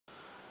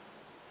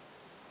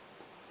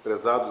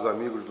prezados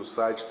amigos do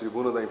site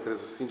Tribuna da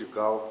Imprensa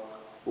Sindical.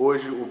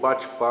 Hoje o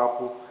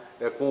bate-papo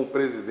é com o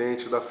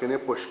presidente da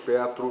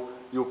FENEPOSPETRO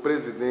e o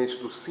presidente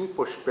do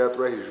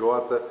SIMPOSPETRO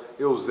RJ,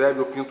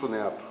 Eusébio Pinto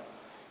Neto.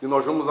 E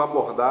nós vamos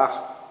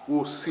abordar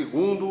o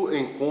segundo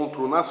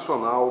Encontro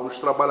Nacional dos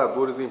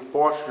Trabalhadores em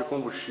Postos de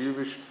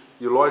Combustíveis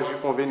e Lojas de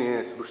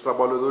Conveniência, dos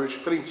trabalhadores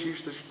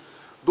frentistas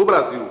do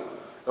Brasil.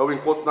 É o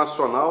Encontro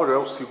Nacional, já é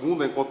o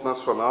segundo Encontro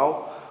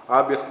Nacional. A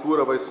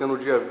abertura vai ser no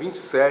dia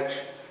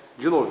 27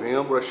 de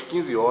novembro, às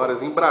 15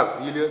 horas, em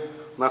Brasília,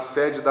 na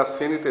sede da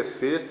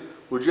CNTC.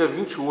 No dia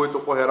 28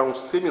 ocorrerá um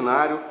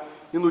seminário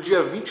e no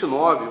dia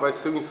 29 vai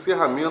ser o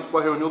encerramento com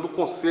a reunião do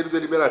Conselho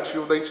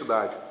Deliberativo da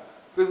entidade.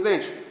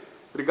 Presidente,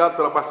 obrigado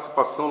pela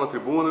participação na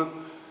tribuna.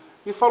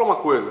 Me fala uma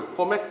coisa,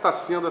 como é que está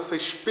sendo essa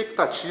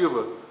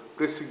expectativa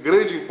para esse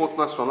grande encontro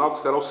nacional,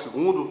 que será o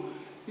segundo,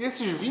 e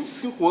esses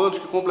 25 anos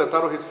que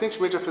completaram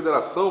recentemente a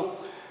federação,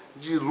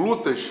 de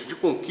lutas, de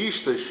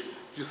conquistas,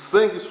 de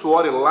sangue,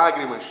 suor e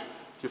lágrimas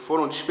que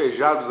foram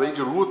despejados aí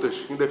de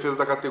lutas em defesa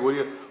da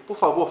categoria. Por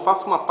favor,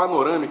 faça uma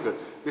panorâmica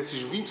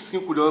desses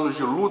 25 anos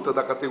de luta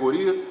da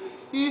categoria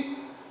e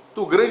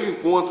do grande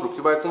encontro que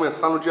vai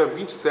começar no dia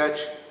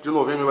 27 de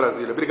novembro em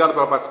Brasília. Obrigado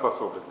pela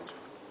participação, presidente.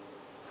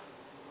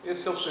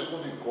 Esse é o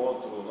segundo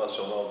Encontro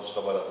Nacional dos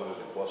Trabalhadores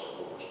de Postos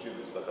de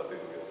Combustíveis da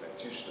categoria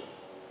Frentista.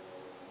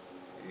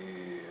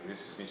 E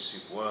nesses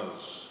 25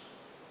 anos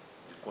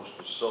de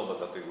construção da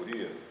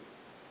categoria,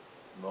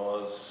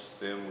 nós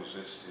temos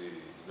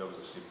esse, digamos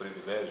assim,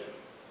 privilégio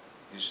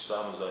de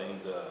estarmos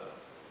ainda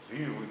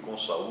vivos e com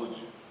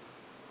saúde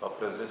para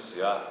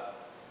presenciar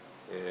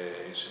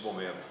esse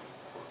momento,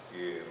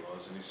 porque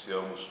nós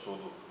iniciamos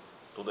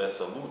toda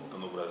essa luta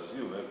no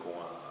Brasil, né, com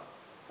a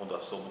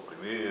fundação do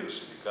primeiro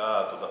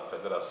sindicato, da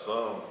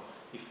federação,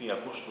 enfim, a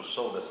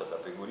construção dessa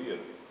categoria,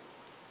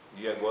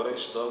 e agora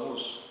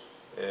estamos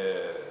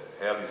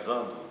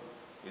realizando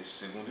esse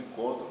segundo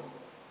encontro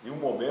em um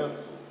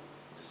momento,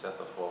 de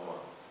certa forma,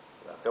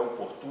 até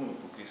oportuno,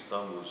 porque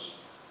estamos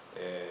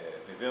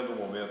vivendo um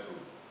momento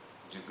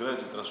de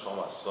grande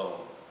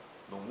transformação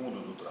no mundo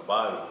do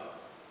trabalho,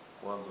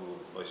 quando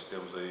nós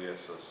temos aí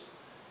essa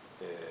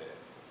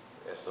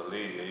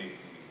lei aí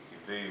que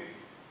veio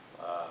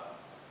a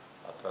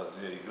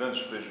trazer aí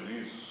grandes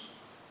prejuízos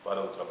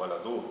para o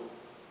trabalhador,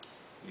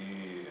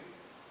 e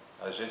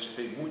a gente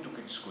tem muito o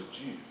que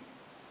discutir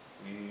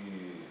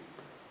e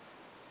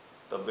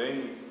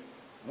também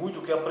muito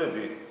o que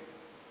aprender,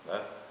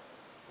 né?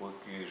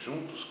 Porque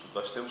juntos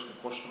nós temos que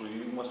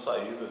construir uma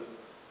saída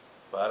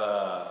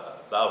para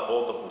dar a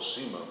volta por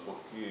cima,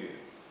 porque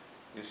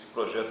esse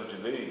projeto de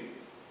lei,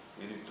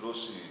 ele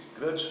trouxe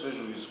grandes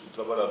prejuízos para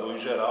o trabalhador em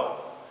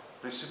geral,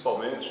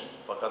 principalmente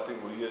para a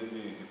categoria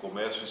de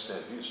comércio e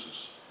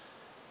serviços,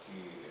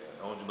 que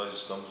é onde nós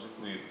estamos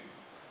incluídos.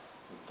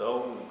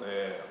 Então,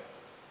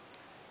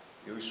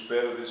 eu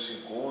espero desse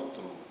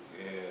encontro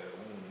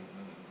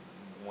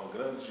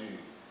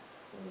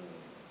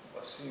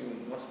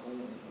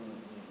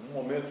um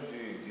momento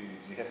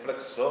de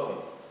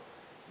reflexão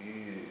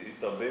e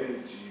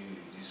também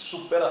de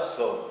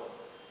superação,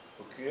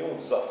 porque é um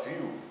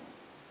desafio,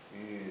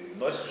 e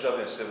nós que já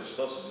vencemos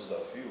tantos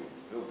desafios,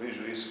 eu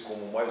vejo esse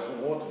como mais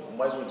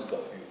um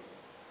desafio,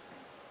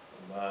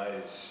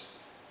 mas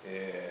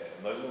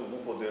nós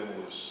não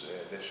podemos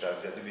deixar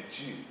de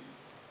admitir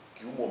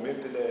que o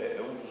momento ele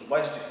é um dos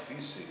mais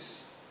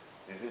difíceis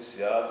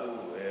vivenciado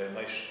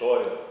na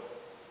história,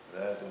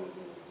 né,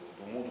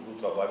 do mundo do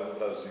trabalho no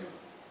Brasil.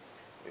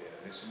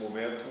 Nesse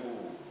momento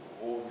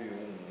houve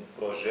um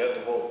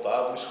projeto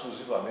voltado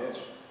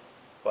exclusivamente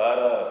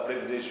para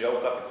privilegiar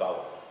o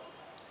capital,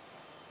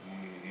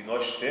 e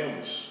nós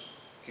temos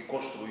que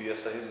construir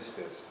essa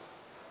resistência.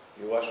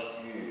 Eu acho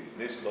que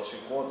nesse nosso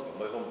encontro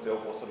nós vamos ter a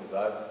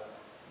oportunidade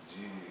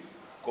de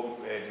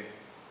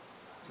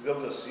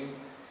digamos assim,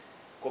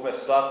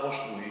 começar a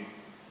construir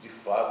de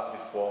fato, de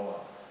forma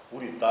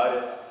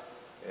unitária,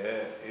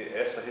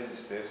 essa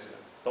resistência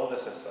tão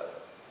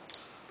necessária.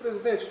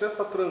 Presidente,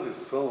 nessa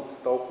transição que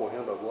está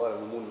ocorrendo agora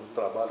no mundo do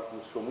trabalho,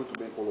 como o senhor muito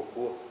bem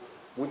colocou,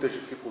 muitas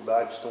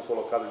dificuldades estão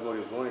colocadas no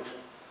horizonte.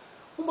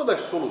 Uma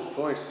das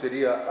soluções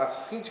seria a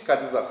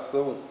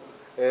sindicalização,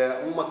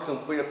 uma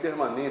campanha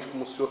permanente,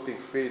 como o senhor tem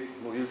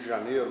feito no Rio de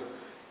Janeiro,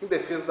 em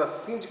defesa da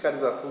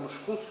sindicalização dos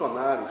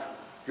funcionários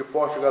de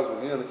postos de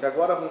gasolina, que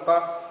agora vão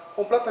estar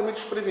completamente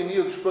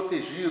desprevenidos,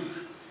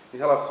 protegidos em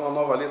relação à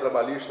nova lei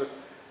trabalhista.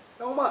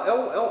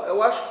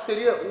 Eu acho que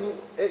seria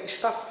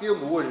está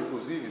sendo hoje,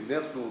 inclusive,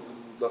 dentro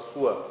da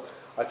sua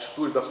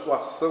atitude, da sua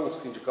ação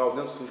sindical,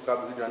 dentro do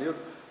Sindicato do Rio de Janeiro,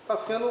 está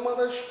sendo uma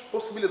das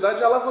possibilidades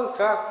de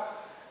alavancar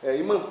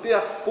e manter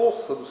a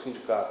força do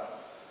sindicato.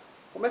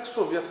 Como é que o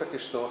senhor vê essa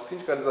questão? A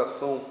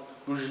sindicalização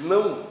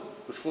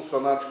dos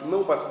funcionários que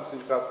não participam do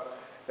sindicato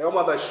é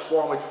uma das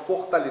formas de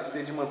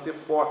fortalecer, de manter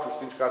forte o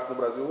sindicato no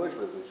Brasil hoje,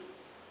 presidente?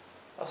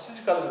 A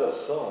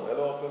sindicalização ela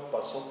é uma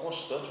preocupação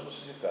constante do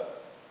sindicato.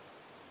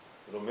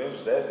 Pelo menos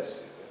deve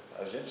ser,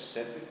 né? A gente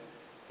sempre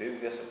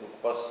teve essa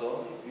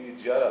preocupação e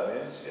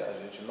diariamente a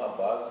gente na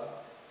base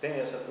tem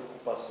essa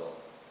preocupação.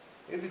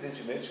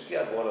 Evidentemente que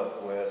agora,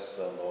 com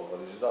essa nova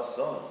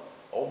legislação,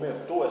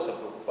 aumentou essa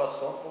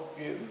preocupação,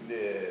 porque,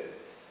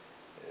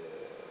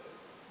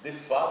 de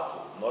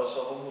fato, nós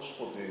só vamos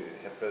poder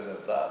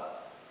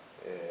representar,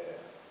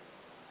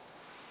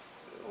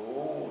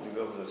 ou,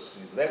 digamos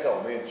assim,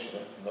 legalmente,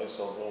 né, nós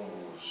só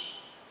vamos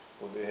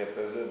poder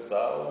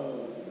representar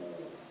o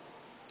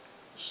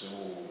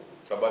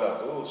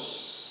trabalhador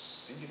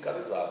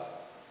sindicalizado,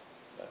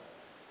 né?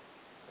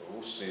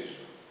 Ou seja,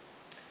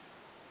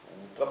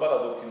 o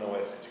trabalhador que não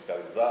é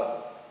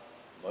sindicalizado,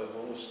 nós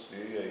vamos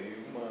ter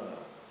aí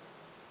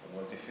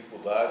uma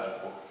dificuldade,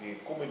 porque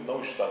como ele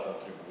não está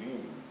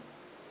contribuindo,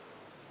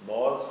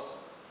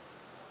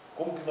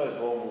 como que nós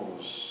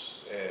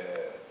vamos,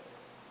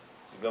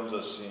 digamos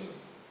assim,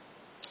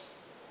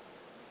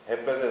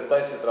 representar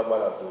esse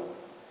trabalhador,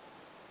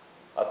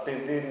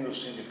 atender ele no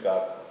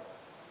sindicato,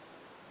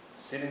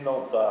 se ele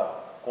não está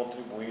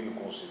contribuindo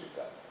com o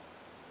sindicato,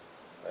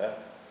 né?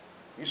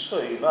 Isso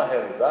aí, na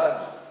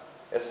realidade,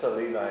 essa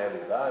lei, na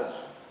realidade,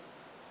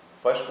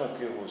 faz com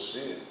que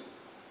você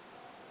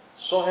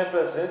só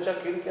represente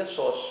aquele que é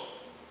sócio.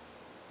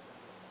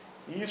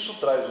 E isso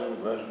traz um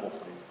grande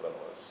conflito para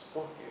nós.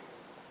 Por quê?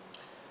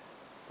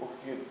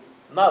 Porque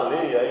na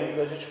lei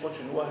ainda a gente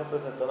continua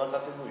representando a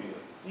categoria.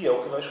 E é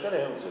o que nós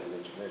queremos,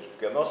 evidentemente,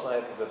 porque a nossa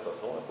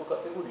representação é por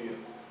categoria.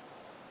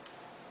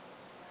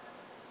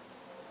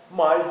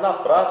 Mas, na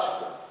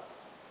prática,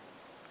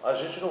 a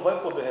gente não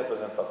vai poder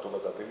representar toda a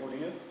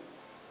categoria,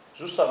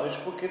 justamente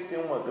porque tem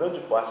uma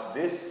grande parte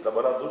desses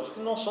trabalhadores que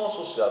não são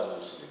associados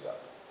ao sindicato.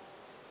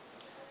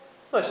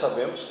 Nós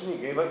sabemos que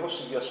ninguém vai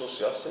conseguir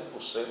associar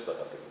 100% da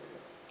categoria,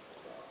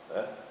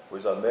 né?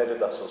 Pois a média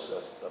da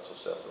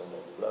associação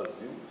no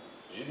Brasil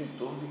gira em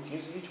torno de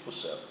 15% a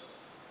 20%.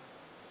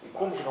 E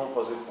como que vamos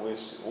fazer com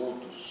esses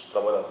outros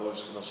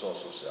trabalhadores que não são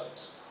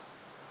associados?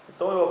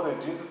 Então eu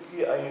acredito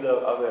que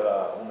ainda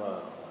haverá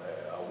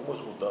algumas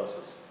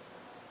mudanças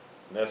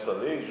nessa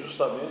lei,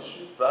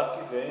 justamente para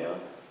que venha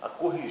a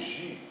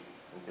corrigir,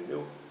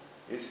 entendeu?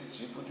 Esse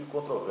tipo de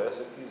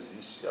controvérsia que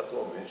existe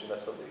atualmente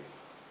nessa lei.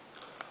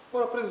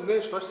 Ora,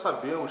 presidente, nós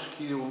sabemos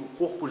que o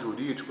corpo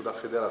jurídico da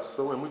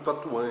federação é muito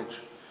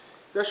atuante.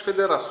 E as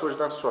federações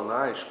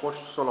nacionais,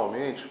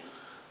 constitucionalmente,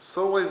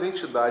 são as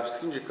entidades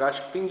sindicais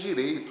que têm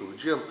direito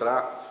de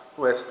entrar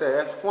no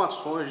STF com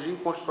ações de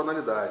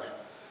inconstitucionalidade.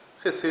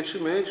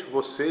 Recentemente,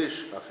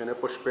 vocês, a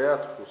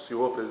FENEPOSPETRO, o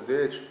senhor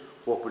presidente,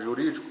 corpo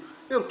jurídico,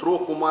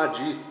 entrou com uma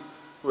ADI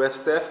no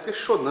STF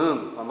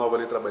questionando a nova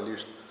lei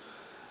trabalhista.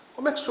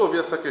 Como é que o senhor vê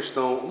essa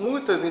questão?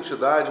 Muitas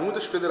entidades,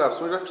 muitas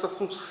federações, já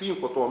são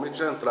 5 atualmente,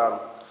 já entraram.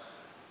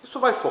 Isso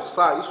vai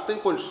forçar? Isso tem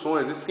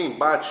condições? Esse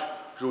embate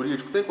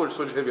jurídico tem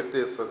condições de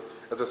reverter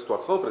essa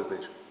situação,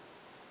 presidente?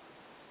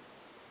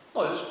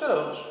 Nós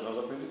esperamos, porque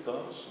nós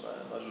acreditamos,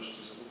 né, na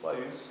justiça do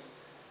país,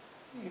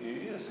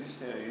 e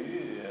existem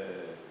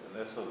aí,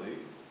 nessa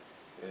lei,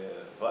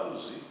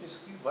 vários itens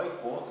que vai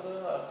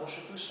contra a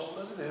Constituição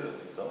brasileira.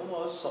 Então,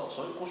 nós somos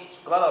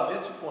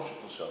claramente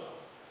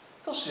inconstitucional.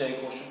 Então, se é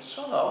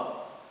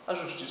inconstitucional, a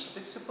justiça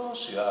tem que se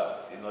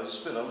pronunciar, e nós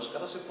esperamos que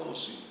ela se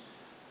pronuncie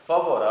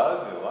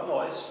favorável a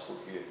nós,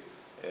 porque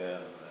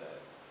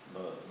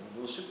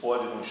não se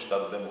pode, num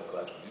Estado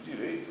democrático de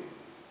direito,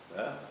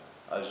 né,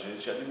 a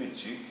gente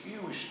admitir que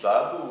o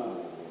Estado,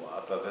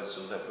 através de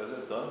seus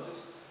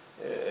representantes,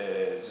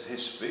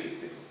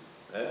 desrespeitem,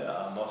 né,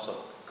 a nossa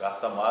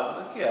Carta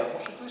Magna, que é a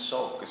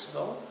Constituição, porque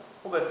senão,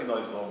 como é que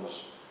nós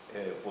vamos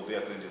poder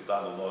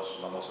acreditar na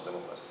nossa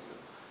democracia?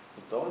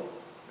 Então,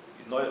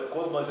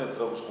 quando nós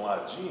entramos com a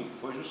ADIM,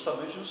 foi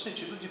justamente no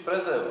sentido de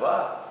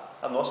preservar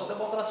a nossa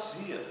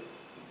democracia,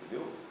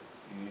 entendeu?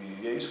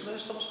 E é isso que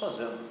nós estamos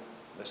fazendo.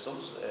 Nós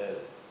estamos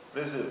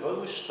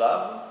preservando o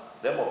Estado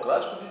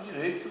democrático de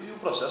direito e o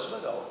processo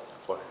legal.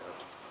 Correto.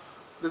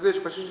 Presidente,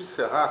 para a gente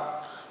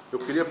encerrar, eu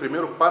queria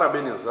primeiro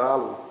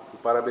parabenizá-lo e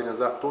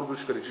parabenizar todos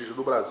os frentistas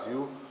do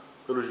Brasil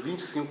pelos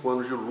 25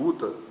 anos de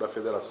luta da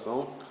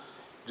federação,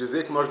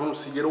 dizer que nós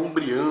vamos seguir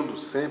ombreando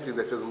sempre em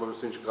defesa do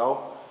movimento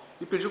sindical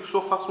e pedir que o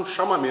senhor faça um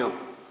chamamento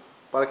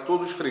para que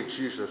todos os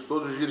frentistas,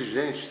 todos os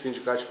dirigentes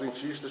sindicais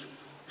frentistas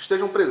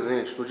estejam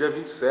presentes no dia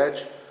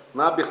 27,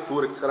 na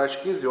abertura, que será às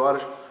 15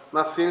 horas,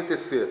 na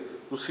CNTC,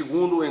 no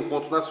 2º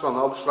Encontro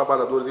Nacional dos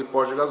Trabalhadores em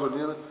Postos de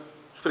Gasolina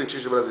dos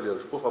Frentistas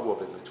Brasileiros. Por favor,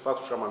 presidente, faça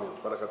um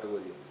chamamento para a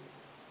categoria.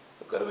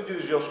 Eu quero me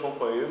dirigir aos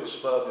companheiros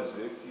para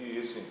dizer que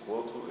esse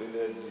encontro ele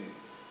é de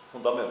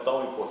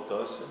fundamental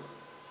importância,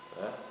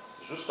 né,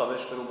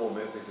 justamente pelo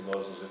momento em que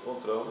nós nos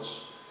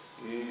encontramos,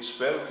 e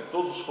espero que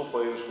todos os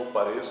companheiros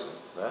compareçam,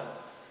 né?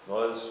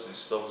 Nós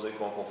estamos aí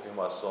com a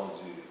confirmação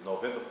de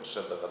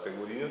 90% da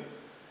categoria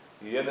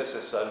e é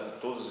necessário que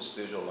todos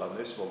estejam lá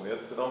nesse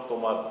momento para não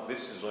tomar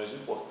decisões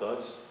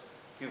importantes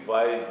que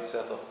vai, de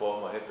certa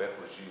forma,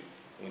 repercutir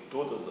em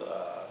toda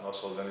a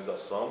nossa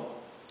organização.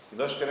 E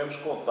nós queremos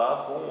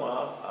contar com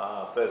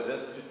a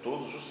presença de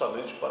todos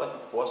justamente para que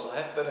possa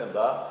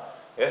referendar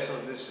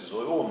essas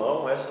decisões, ou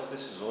não essas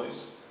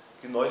decisões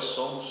que nós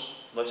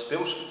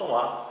temos que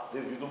tomar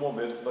devido ao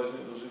momento que nós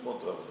nos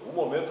encontramos. O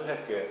momento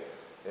requer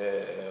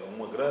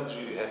uma grande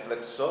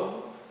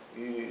reflexão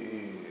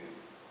e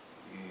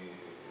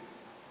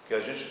que a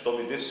gente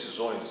tome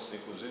decisões,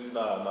 inclusive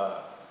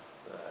na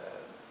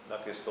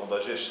questão da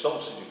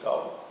gestão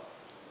sindical,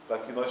 para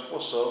que nós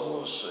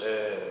possamos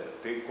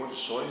ter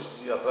condições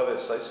de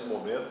atravessar esse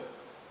momento,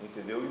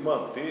 entendeu? E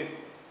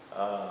manter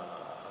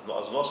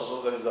as nossas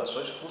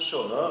organizações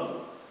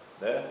funcionando,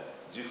 né,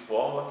 de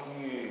forma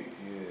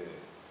que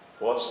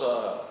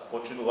possa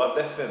continuar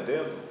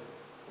defendendo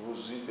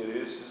os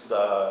interesses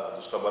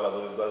dos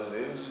trabalhadores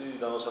brasileiros e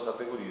da nossa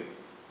categoria,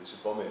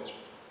 principalmente,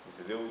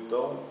 entendeu?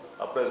 Então,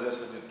 a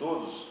presença de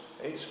todos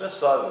é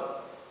indispensável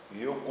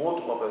e eu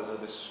conto com a presença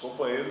desses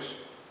companheiros,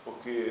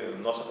 porque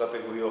nossa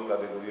categoria é uma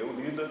categoria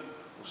unida,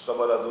 os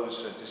trabalhadores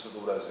frentistas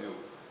do Brasil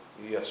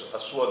e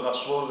na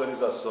sua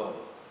organização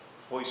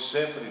foi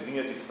sempre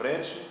linha de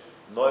frente.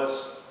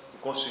 Nós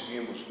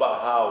conseguimos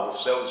barrar o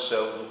céu dos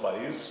céus do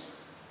país,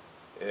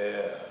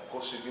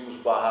 conseguimos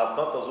barrar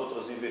tantas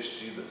outras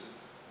investidas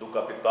do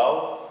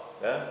capital,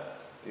 né?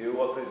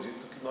 Eu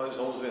acredito que nós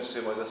vamos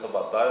vencer mais essa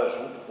batalha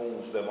junto com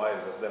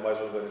as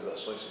demais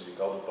organizações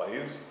sindicais do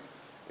país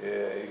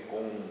e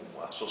com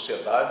a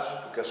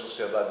sociedade, porque a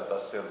sociedade está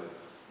sendo,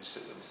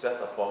 de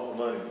certa forma,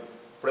 unânime,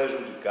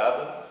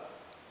 prejudicada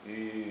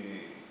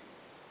e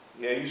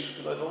é isso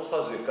que nós vamos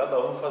fazer, cada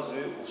um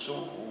fazer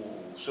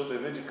o seu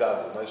dever de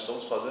casa. Nós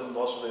estamos fazendo o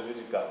nosso dever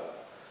de casa.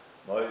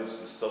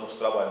 Nós estamos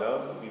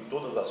trabalhando em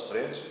todas as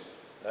frentes,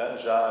 né?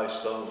 Já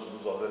estamos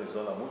nos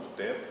organizando há muito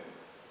tempo,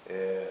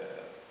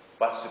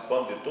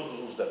 participando de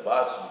todos os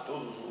debates,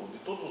 de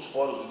todos os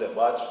fóruns de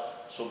debate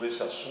sobre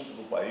esse assunto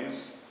do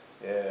país,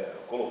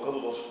 colocando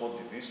o nosso ponto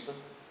de vista,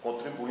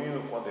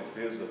 contribuindo com a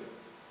defesa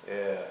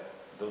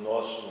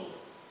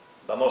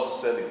da nossa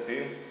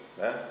CLT,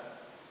 né?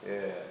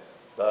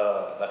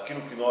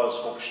 Daquilo que nós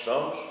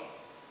conquistamos,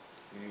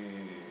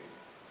 e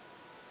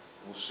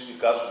os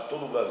sindicatos de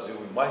todo o Brasil,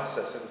 em mais de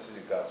 60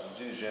 sindicatos, os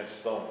dirigentes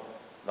estão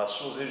nas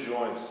suas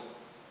regiões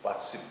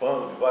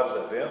participando de vários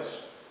eventos,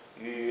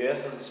 e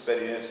essas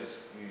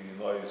experiências que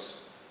nós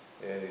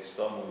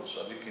estamos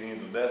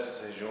adquirindo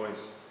nessas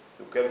regiões,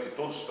 eu quero que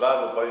todos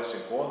tragam para esse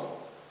encontro,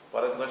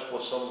 para que nós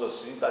possamos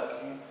assim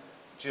daqui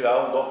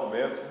tirar um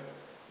documento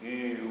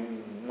e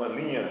uma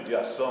linha de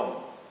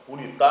ação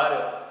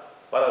unitária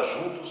para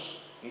juntos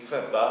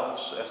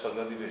enfrentarmos essa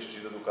grande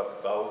investida do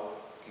capital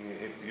que,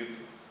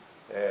 repito,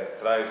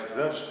 traz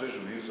grandes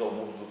prejuízos ao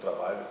mundo do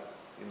trabalho,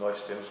 e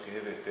nós temos que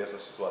reverter essa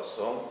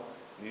situação.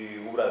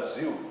 E o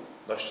Brasil,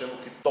 nós temos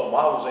que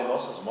tomá-los em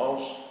nossas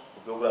mãos,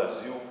 porque o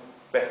Brasil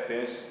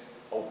pertence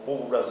ao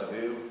povo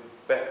brasileiro,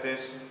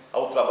 pertence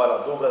ao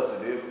trabalhador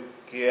brasileiro,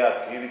 que é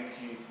aquele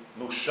que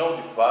no chão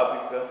de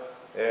fábrica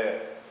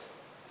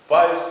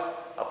faz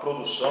a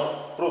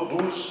produção,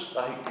 produz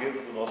a riqueza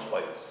do nosso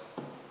país.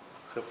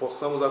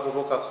 Reforçamos a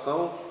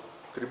convocação,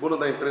 a tribuna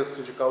da imprensa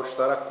sindical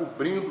estará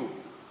cobrindo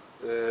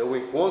o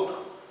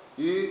encontro,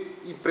 e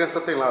imprensa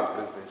tem lado,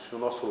 presidente. O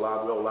nosso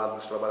lado é o lado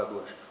dos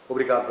trabalhadores.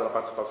 Obrigado pela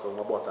participação.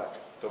 Uma boa tarde.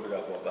 Muito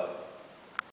obrigado, boa tarde.